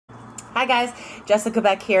Hi guys, Jessica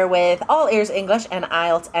Beck here with All Ears English and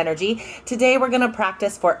IELTS Energy. Today we're going to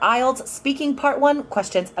practice for IELTS Speaking Part 1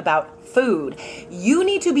 questions about food. You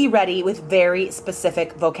need to be ready with very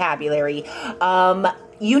specific vocabulary.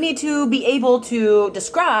 You need to be able to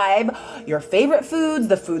describe your favorite foods,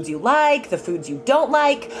 the foods you like, the foods you don't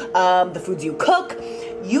like, the foods you cook.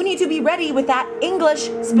 You need to be ready with that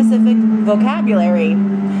English-specific vocabulary.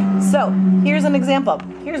 So, here's an example.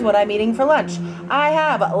 Here's what I'm eating for lunch. I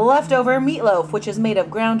have leftover meatloaf, which is made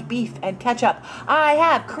of ground beef and ketchup. I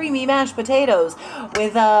have creamy mashed potatoes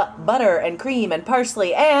with butter and cream and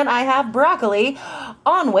parsley. And I have broccoli,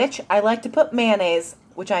 on which I like to put mayonnaise,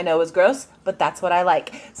 which I know is gross, but that's what I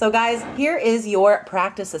like. So guys, here is your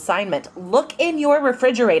practice assignment. Look in your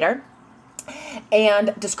refrigerator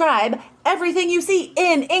and describe everything you see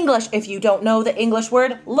in English. If you don't know the English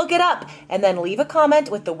word, look it up and then leave a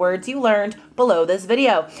comment with the words you learned below this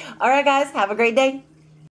video. All right, guys, have a great day.